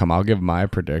the outcome. I'll give my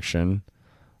prediction.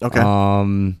 Okay.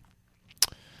 I'm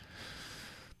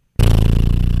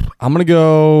going to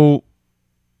go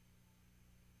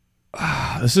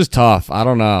This is tough. I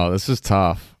don't know. This is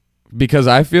tough because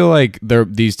I feel like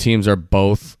these teams are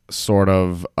both sort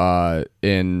of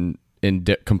in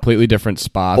completely different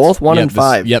spots. Both 1 and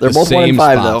 5. Yet They're the both 1 and same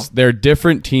 5 spots. though. They're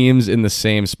different teams in the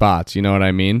same spots. You know what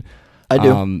I mean? I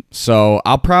do. So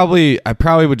I probably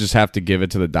would just have to give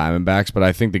it to the Diamondbacks, but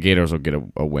I think the Gators will get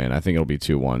a win. I think it'll be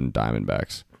 2-1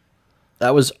 Diamondbacks.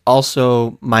 That was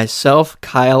also myself,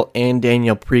 Kyle, and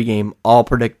Daniel pregame all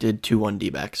predicted 2-1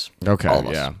 D-backs. Okay, All of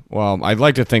us. yeah. Well, I'd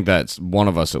like to think that one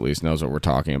of us at least knows what we're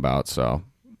talking about. So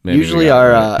maybe Usually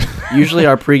our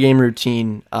pregame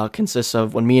routine consists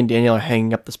of when me and Daniel are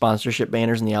hanging up the sponsorship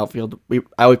banners in the outfield.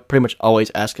 I would pretty much always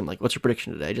ask him like, "What's your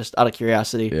prediction today?" Just out of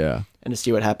curiosity, yeah. and to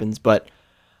see what happens. But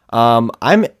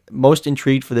I'm most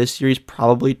intrigued for this series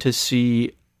probably to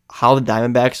see how the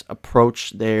Diamondbacks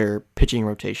approach their pitching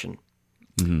rotation.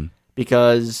 Mm-hmm.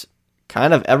 Because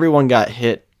kind of everyone got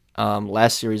hit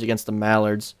last series against the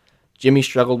Mallards. Jimmy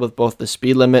struggled with both the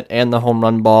speed limit and the home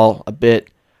run ball a bit.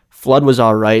 Flood was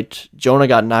all right. Jonah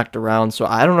got knocked around, so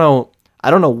I don't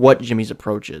know what Jimmy's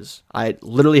approach is. I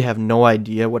literally have no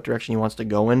idea what direction he wants to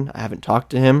go in. I haven't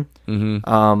talked to him,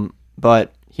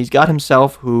 but he's got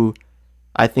himself who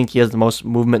I think he has the most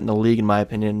movement in the league, in my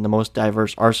opinion, the most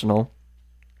diverse arsenal.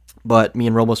 But me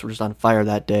and Robles were just on fire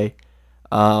that day.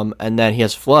 And then he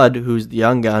has Flood, who's the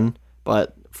young gun,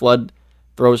 but Flood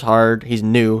throws hard. He's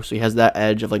new, so he has that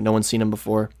edge of like no one's seen him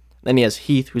before. Then he has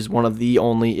Heath, who's one of the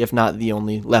only, if not the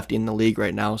only, lefty in the league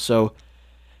right now. So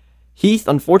Heath,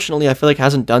 unfortunately, I feel like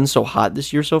hasn't done so hot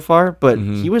this year so far, but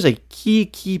he was a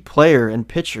key player and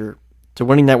pitcher to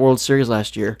winning that World Series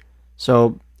last year.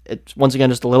 So it's once again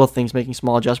just the little things, making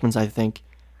small adjustments, I think.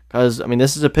 Because, I mean,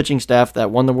 this is a pitching staff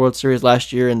that won the World Series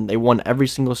last year, and they won every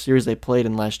single series they played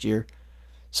in last year.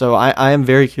 So I am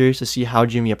very curious to see how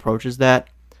Jimmy approaches that.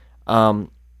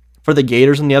 For the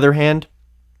Gators, on the other hand,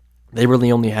 they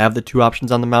really only have the two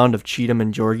options on the mound of Cheatham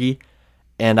and Jorgie.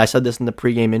 And I said this in the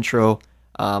pregame intro.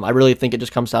 I really think it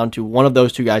just comes down to one of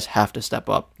those two guys have to step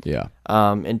up. Yeah.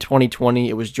 In 2020,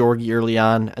 it was Jorgie early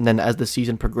on, and then as the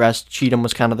season progressed, Cheatham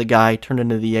was kind of the guy, turned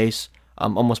into the ace,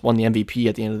 almost won the MVP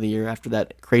at the end of the year after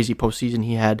that crazy postseason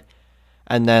he had.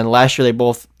 And then last year, they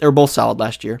were both solid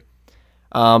last year.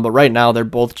 But right now, they're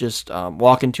both just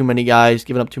walking too many guys,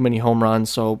 giving up too many home runs.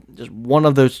 So just one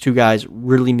of those two guys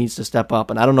really needs to step up.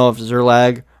 And I don't know if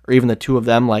Zerlag or even the two of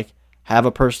them like have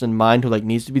a person in mind who like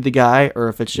needs to be the guy, or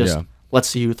if it's just let's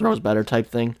see who throws better type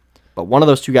thing. But one of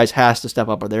those two guys has to step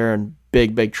up, or they're in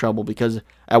big trouble. Because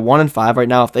at 1-5 right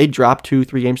now, if they drop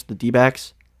 2-3 games to the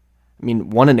D-backs, I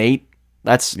mean 1-8,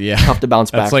 that's tough to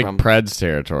bounce back from. That's like Preds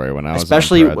territory when I was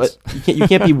especially on Preds. You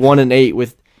can't be 1-8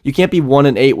 with. You can't be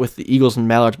 1-8 with the Eagles and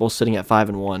Mallards both sitting at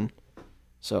 5-1.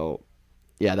 So,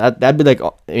 yeah, that'd be like.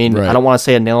 I mean, Right. I don't want to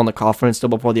say a nail in the coffin still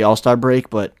before the All-Star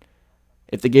break, but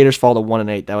if the Gators fall to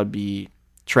 1-8, that would be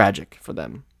tragic for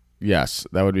them. Yes,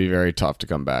 that would be very tough to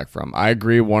come back from. I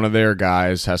agree. One of their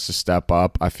guys has to step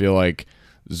up. I feel like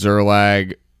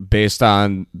Zerlag, based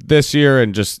on this year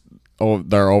and just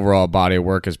their overall body of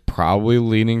work, is probably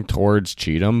leaning towards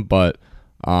Cheatham, but.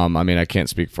 I mean, I can't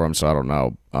speak for him, so I don't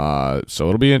know. So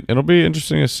it'll be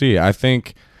interesting to see. I feel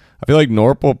like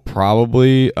Norp will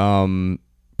probably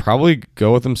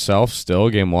go with himself still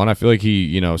game one. I feel like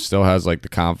he still has like the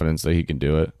confidence that he can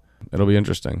do it. It'll be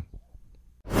interesting.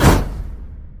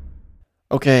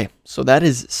 Okay, so that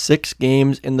is 6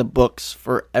 games in the books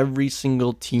for every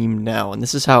single team now, and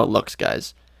this is how it looks,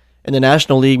 guys. In the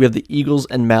National League, we have the Eagles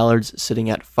and Mallards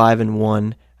sitting at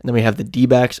 5-1. And then we have the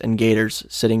D-backs and Gators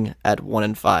sitting at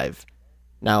 1-5.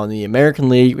 Now in the American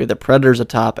League, we have the Predators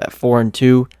atop at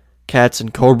 4-2, Cats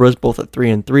and Cobras both at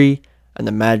 3-3, and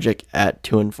the Magic at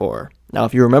 2-4. Now,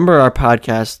 if you remember our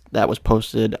podcast that was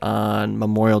posted on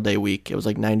Memorial Day week, it was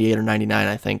like 98 or 99,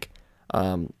 I think.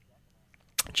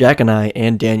 Jack and I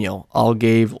and Daniel all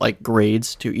gave like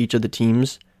grades to each of the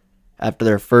teams after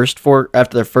their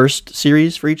first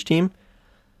series for each team.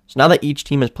 So now that each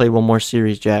team has played one more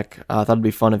series, Jack, I thought it'd be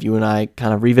fun if you and I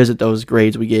kind of revisit those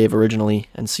grades we gave originally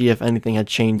and see if anything had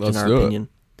changed in our opinion.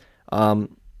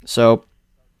 So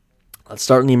let's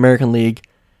start in the American League.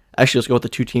 Actually, let's go with the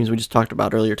two teams we just talked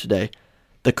about earlier today,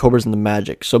 the Cobras and the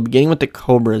Magic. So beginning with the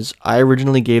Cobras, I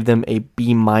originally gave them a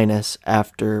B-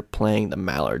 after playing the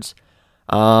Mallards.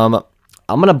 I'm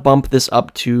going to bump this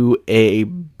up to a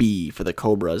B for the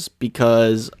Cobras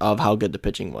because of how good the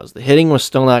pitching was. The hitting was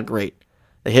still not great.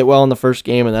 They hit well in the first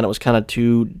game, and then it was kind of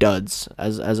two duds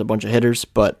as a bunch of hitters.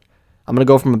 But I'm going to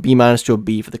go from a B- to a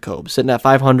B for the Cobes. Sitting at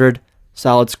 500,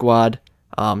 solid squad.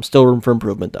 Still room for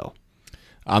improvement, though.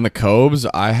 On the Cobes,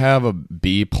 I have a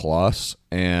B+,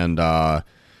 and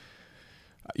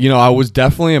I was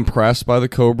definitely impressed by the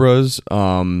Cobras,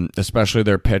 especially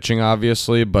their pitching,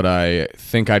 obviously, but I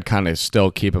think I'd kind of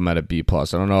still keep them at a B+. I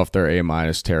don't know if they're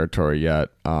A- territory yet.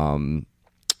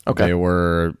 Okay. They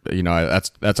were,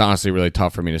 that's honestly really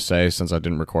tough for me to say since I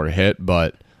didn't record a hit,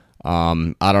 but I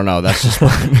don't know. That's just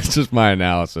that's just my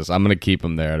analysis. I'm going to keep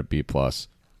them there at a B+.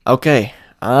 Okay,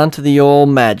 on to the old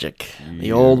Magic,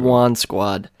 the old Juan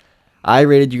squad. I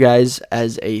rated you guys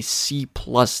as a C+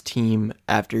 team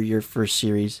after your first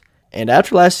series. And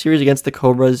after last series against the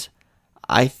Cobras,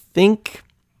 I think,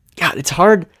 God, it's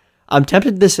hard. I'm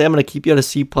tempted to say I'm going to keep you at a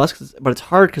C+, but it's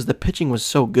hard because the pitching was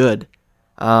so good.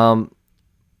 You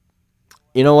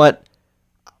know what?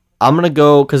 I'm going to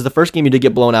go, because the first game you did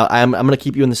get blown out, I'm going to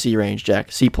keep you in the C range,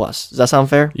 Jack. C+. Does that sound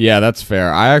fair? Yeah, that's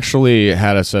fair. I actually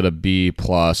had us at a B+.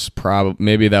 Probably,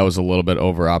 maybe that was a little bit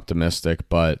over-optimistic,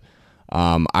 but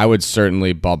I would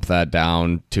certainly bump that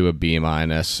down to a B-, if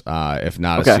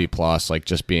not a C+, like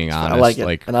just being honest. I like it.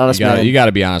 Like, an honest man. You got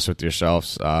to be honest with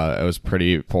yourselves. It was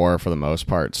pretty poor for the most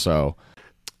part, so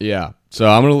yeah. So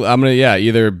I'm gonna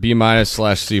either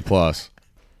B-/C+.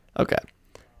 Okay.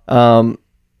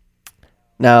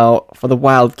 Now, for the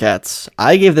Wildcats,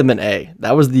 I gave them an A.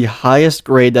 That was the highest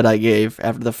grade that I gave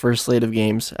after the first slate of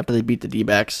games, after they beat the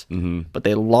D-backs. Mm-hmm. But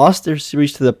they lost their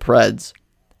series to the Preds.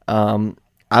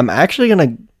 I'm actually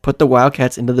going to put the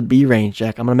Wildcats into the B range,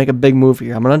 Jack. I'm going to make a big move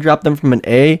here. I'm going to drop them from an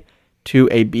A to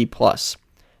a B+.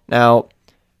 Now,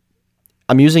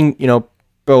 I'm using,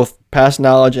 both past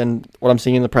knowledge and what I'm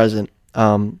seeing in the present.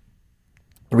 The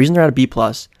reason they're at a B+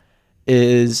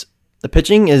 is the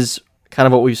pitching is kind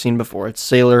of what we've seen before. It's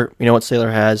Sailor. You know what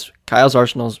Sailor has. Kyle's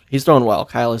arsenals. He's throwing well.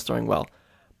 Kyle is throwing well.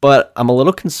 But I'm a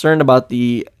little concerned about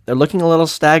they're looking a little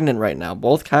stagnant right now.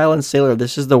 Both Kyle and Sailor,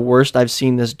 this is the worst I've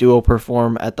seen this duo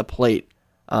perform at the plate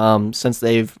since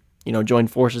they've,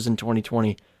 joined forces in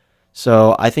 2020.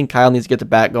 So I think Kyle needs to get the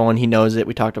bat going. He knows it.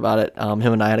 We talked about it.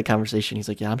 Him and I had a conversation. He's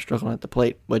like, yeah, I'm struggling at the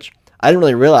plate, which I didn't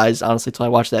really realize, honestly, until I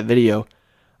watched that video.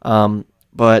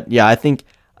 But yeah, I think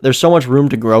there's so much room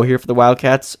to grow here for the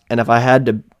Wildcats, and if I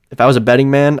was a betting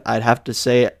man, I'd have to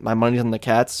say my money's on the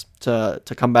Cats to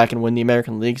come back and win the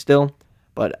American League still.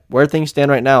 But where things stand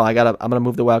right now, I'm gonna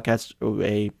move the Wildcats to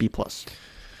a B+.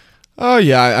 Oh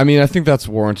yeah, I mean I think that's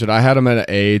warranted. I had them at an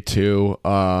A too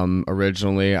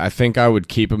originally. I think I would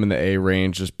keep them in the A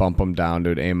range, just bump them down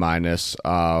to an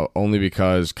A-, only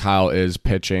because Kyle is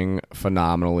pitching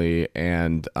phenomenally,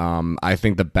 and I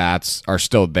think the bats are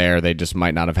still there. They just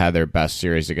might not have had their best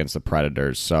series against the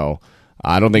Predators. So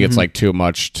I don't think it's like too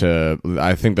much to.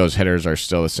 I think those hitters are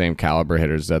still the same caliber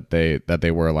hitters that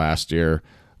they were last year.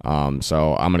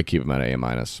 So I'm gonna keep them at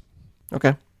A-.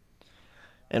 Okay.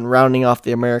 And rounding off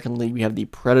the American League, we have the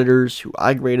Predators, who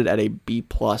I graded at a B+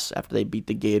 after they beat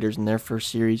the Gators in their first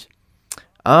series.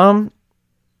 I'm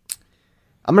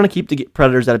going to keep the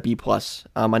Predators at a B+.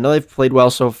 I know they've played well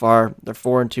so far. They're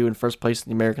 4-2 in first place in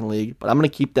the American League, but I'm going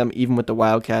to keep them even with the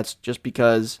Wildcats just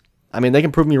because, they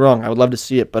can prove me wrong. I would love to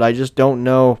see it, but I just don't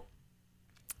know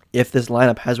if this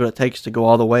lineup has what it takes to go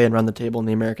all the way and run the table in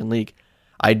the American League.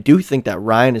 I do think that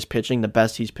Ryan is pitching the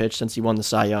best he's pitched since he won the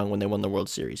Cy Young when they won the World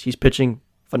Series. He's pitching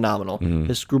phenomenal. Mm-hmm.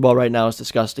 His screwball right now is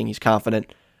disgusting. He's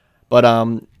confident. But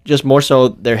just more so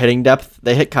their hitting depth.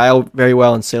 They hit Kyle very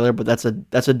well and Sailor, but that's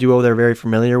a duo they're very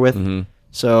familiar with. Mm-hmm.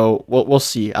 So we'll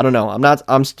see. I don't know.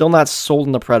 I'm still not sold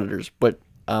on the Predators, but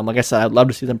like I said, I'd love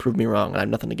to see them prove me wrong. And I have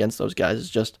nothing against those guys. It's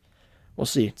just we'll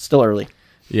see. It's still early.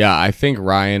 Yeah, I think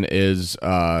Ryan is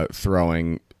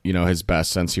throwing his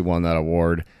best since he won that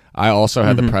award. I also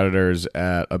had the Predators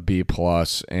at a B+,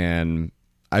 and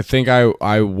I think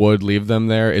I would leave them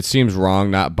there. It seems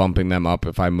wrong not bumping them up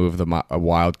if I move the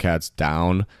Wildcats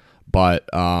down, but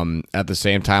at the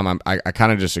same time, I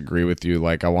kind of disagree with you.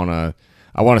 Like I want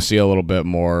to see a little bit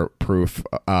more proof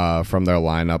from their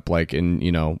lineup. Like in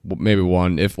maybe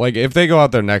one if they go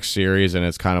out their next series and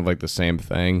it's kind of like the same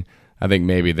thing, I think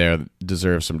maybe they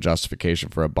deserve some justification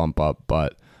for a bump up.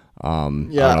 But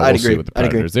I'd agree with the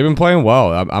Predators. They've been playing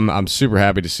well. I'm super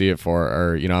happy to see it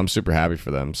I'm super happy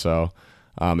for them. So.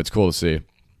 It's cool to see.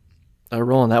 They're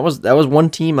rolling. That was one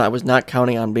team I was not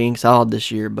counting on being solid this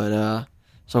year, but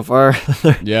so far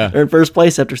they're in first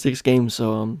place after 6 games,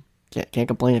 so can't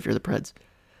complain if you're the Preds.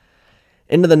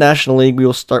 Into the National League, we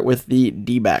will start with the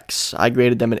D-backs. I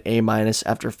graded them an A-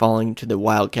 after falling to the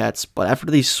Wildcats, but after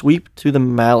the sweep to the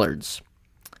Mallards,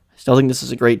 I still think this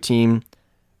is a great team.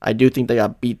 I do think they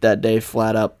got beat that day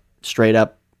flat up, straight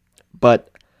up, but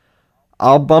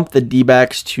I'll bump the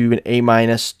D-backs to an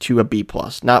A- to a B+.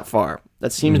 Not far.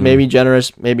 That seems maybe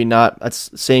generous, maybe not. That's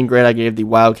the same grade I gave the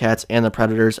Wildcats and the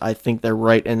Predators. I think they're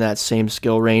right in that same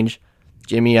skill range.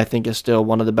 Jimmy, I think, is still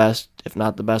one of the best, if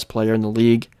not the best player in the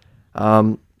league.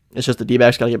 It's just the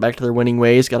D-backs got to get back to their winning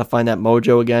ways, got to find that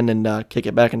mojo again and kick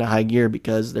it back into high gear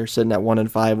because they're sitting at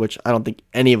 1-5, which I don't think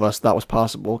any of us thought was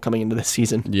possible coming into this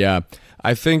season. Yeah,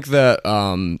 I think that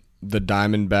the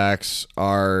Diamondbacks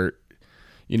are,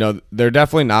 they're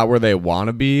definitely not where they want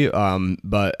to be.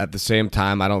 But at the same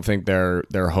time, I don't think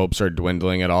their hopes are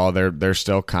dwindling at all. They're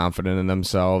still confident in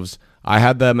themselves. I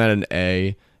had them at an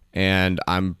A, and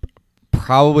I'm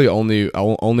probably only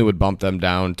would bump them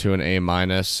down to an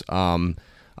A-.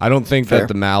 I don't think Fair. that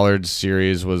the Mallards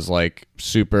series was like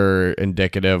super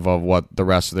indicative of what the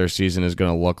rest of their season is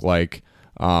going to look like.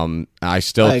 I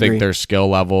still I think agree. their skill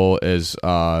level is,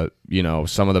 some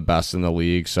of the best in the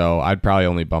league. So I'd probably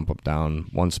only bump them down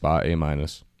one spot, A-.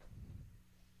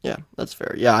 Yeah, that's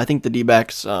fair. Yeah, I think the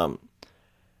D-backs, they're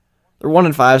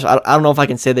 1-5, so I don't know if I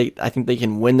can say I think they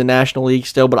can win the National League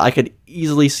still, but I could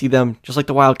easily see them, just like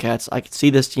the Wildcats, I could see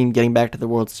this team getting back to the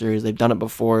World Series. They've done it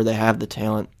before. They have the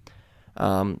talent.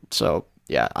 So,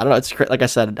 yeah, I don't know. It's like I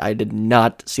said, I did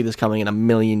not see this coming in a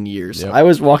million years. Yep. I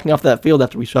was walking off that field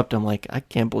after we swept them like, I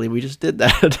can't believe we just did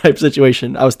that type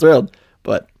situation. I was thrilled.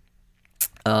 But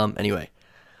anyway,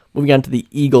 moving on to the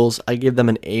Eagles, I give them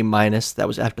an A-. That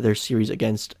was after their series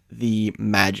against the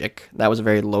Magic. That was a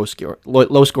very low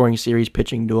scoring series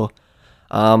pitching duel.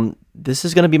 This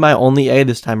is going to be my only A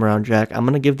this time around, Jack. I'm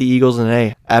going to give the Eagles an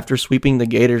A. After sweeping the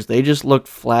Gators, they just looked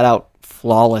flat out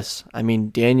flawless. I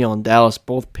mean, Daniel and Dallas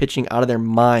both pitching out of their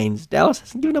minds. Dallas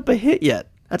hasn't given up a hit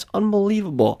yet. That's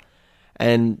unbelievable.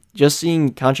 And just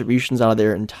seeing contributions out of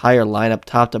their entire lineup,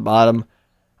 top to bottom,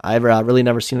 I've really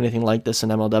never seen anything like this in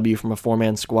MLW from a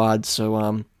four-man squad. So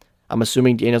I'm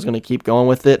assuming Daniel's going to keep going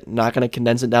with it, not going to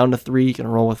condense it down to 3, going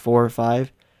to roll with 4 or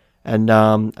 5. And,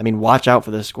 watch out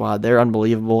for this squad. They're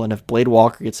unbelievable. And if Blade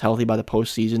Walker gets healthy by the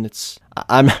postseason,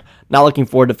 I'm not looking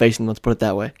forward to facing them, let's put it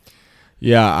that way.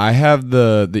 Yeah, I have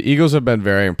the Eagles have been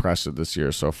very impressive this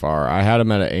year so far. I had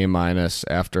them at an A-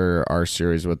 after our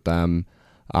series with them.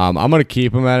 I'm going to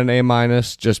keep them at an A-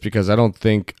 just because I don't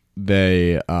think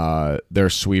their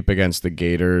sweep against the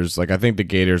Gators. Like I think the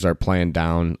Gators are playing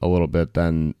down a little bit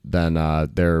than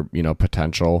their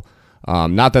potential.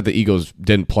 Not that the Eagles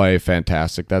didn't play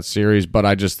fantastic that series, but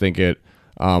I just think it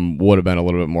would have been a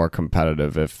little bit more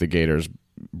competitive if the Gators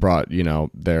brought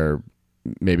their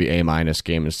maybe A-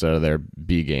 game instead of their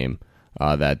B game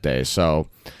that day. So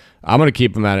I'm going to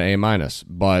keep them at an A-,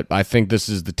 but I think this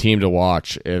is the team to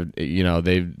watch.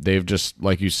 They've just,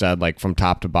 like you said, like from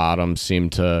top to bottom, seem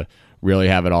to really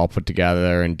have it all put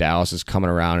together, and Dallas is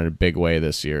coming around in a big way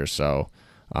this year. So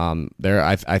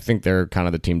I think they're kind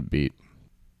of the team to beat.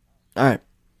 All right.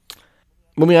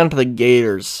 Moving on to the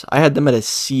Gators. I had them at a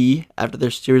C after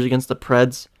their series against the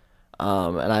Preds.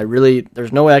 And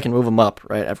there's no way I can move them up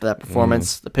right after that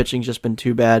performance. The pitching's just been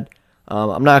too bad.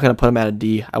 I'm not going to put them at a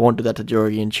D. I won't do that to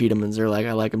Georgi and Cheatham and Zerlag.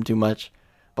 I like them too much.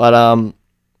 But,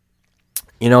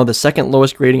 the second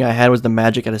lowest grading I had was the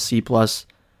Magic at a C+.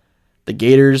 The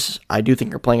Gators, I do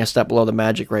think are playing a step below the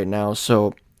Magic right now.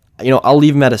 So, I'll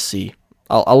leave them at a C.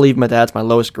 I'll leave them at that. It's my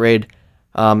lowest grade.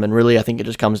 And really, I think it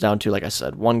just comes down to, like I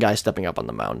said, one guy stepping up on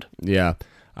the mound. Yeah.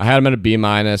 I had them at a B-.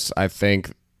 I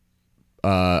think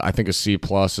a C+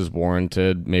 is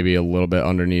warranted, maybe a little bit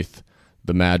underneath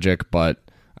the Magic, but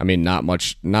I mean, not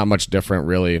much different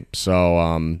really. So,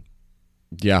 a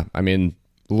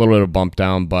little bit of bump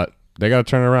down, but they got to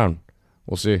turn it around.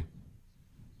 We'll see.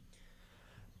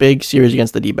 Big series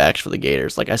against the D-backs for the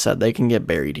Gators. Like I said, they can get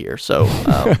buried here. So,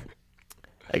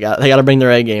 they got to bring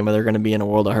their A game, or they're going to be in a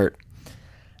world of hurt.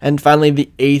 And finally,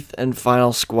 the 8th and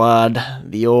final squad,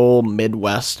 the old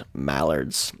Midwest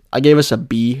Mallards. I gave us a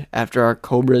B after our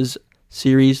Cobras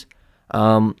series.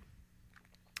 I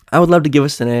would love to give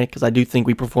us an A because I do think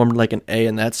we performed like an A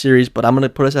in that series, but I'm going to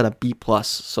put us at a B+.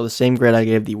 So the same grade I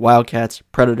gave the Wildcats,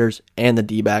 Predators, and the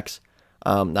D-backs.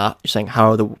 Now, you're saying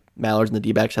how the Mallards and the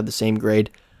D-backs had the same grade.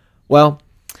 Well,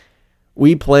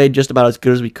 we played just about as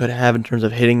good as we could have in terms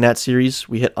of hitting that series.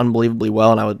 We hit unbelievably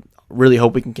well, and I would really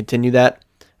hope we can continue that.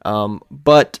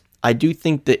 But I do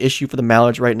think the issue for the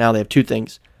Mallards right now, they have two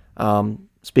things.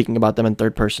 Speaking about them in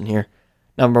third person here.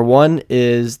 Number one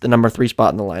is the number 3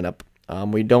 spot in the lineup.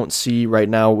 We don't see right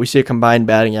now, we see a combined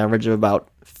batting average of about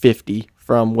 50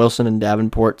 from Wilson and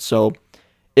Davenport. So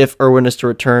if Irwin is to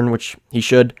return, which he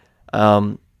should,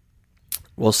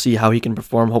 we'll see how he can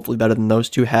perform, hopefully better than those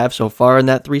two have so far in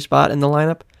that 3 spot in the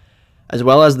lineup. As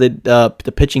well as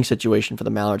the pitching situation for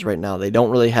the Mallards right now. They don't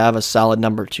really have a solid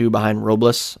number 2 behind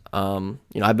Robles.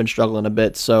 I've been struggling a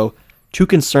bit. So 2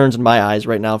 concerns in my eyes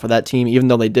right now for that team, even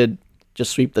though they did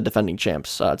just sweep the defending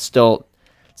champs. It's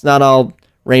not all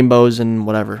rainbows and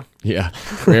whatever. Yeah,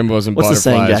 rainbows and What's the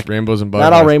saying, butterflies. Jack? Rainbows and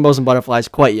butterflies. Not all rainbows and butterflies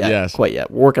quite yet. Yes. Quite yet.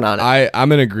 We're working on it.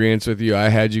 I'm in agreement with you. I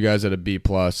had you guys at a B+.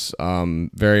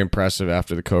 Very impressive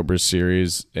after the Cobras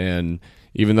series, and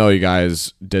even though you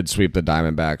guys did sweep the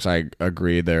Diamondbacks, I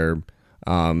agree they're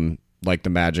like the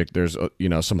Magic. There's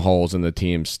some holes in the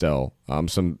team still.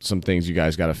 Some things you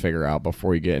guys got to figure out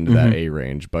before you get into that A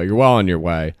range. But you're well on your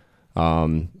way,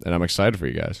 and I'm excited for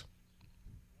you guys.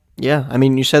 Yeah, I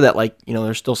mean, you said that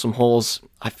there's still some holes.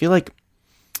 I feel like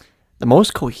the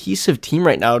most cohesive team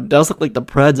right now does look like the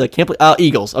Preds. I can't believe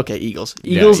Eagles. Okay, Eagles.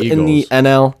 Eagles in the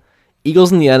NL.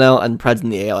 Eagles in the NL and Preds in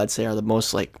the AL, I'd say, are the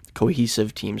most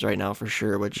cohesive teams right now for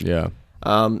sure. Which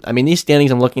I mean, these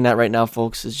standings I'm looking at right now,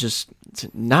 folks, it's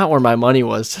not where my money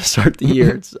was to start the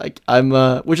year. It's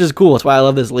which is cool. That's why I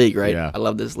love this league, right? Yeah. I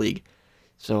love this league.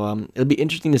 So it'll be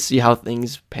interesting to see how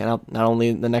things pan out, not only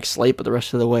in the next slate but the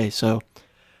rest of the way. So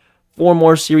 4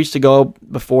 more series to go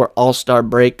before All-Star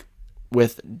break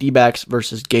with D-backs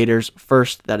versus Gators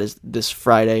first. That is this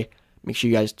Friday. Make sure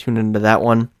you guys tune into that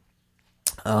one.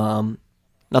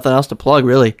 Nothing else to plug,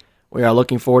 really. We are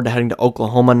looking forward to heading to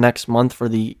Oklahoma next month for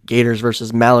the Gators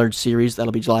versus Mallard series.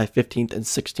 That'll be July 15th and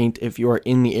 16th. If you are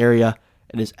in the area,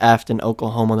 it is Afton,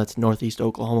 Oklahoma. That's northeast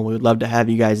Oklahoma. We would love to have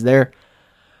you guys there.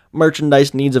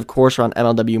 Merchandise needs, of course, are on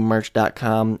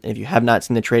MLWmerch.com. If you have not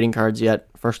seen the trading cards yet,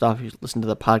 first off, you listen to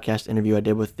the podcast interview I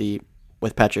did with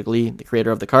Patrick Lee, the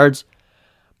creator of the cards.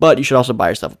 But you should also buy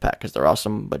yourself a pack because they're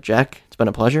awesome. But Jack, it's been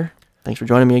a pleasure. Thanks for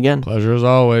joining me again. Pleasure as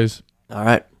always. All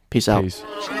right. Peace out. Peace.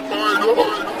 Pipe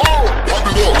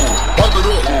it up, pipe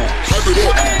it up, pipe it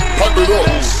up, pipe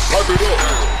it up,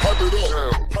 pipe it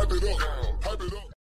up, pipe it up.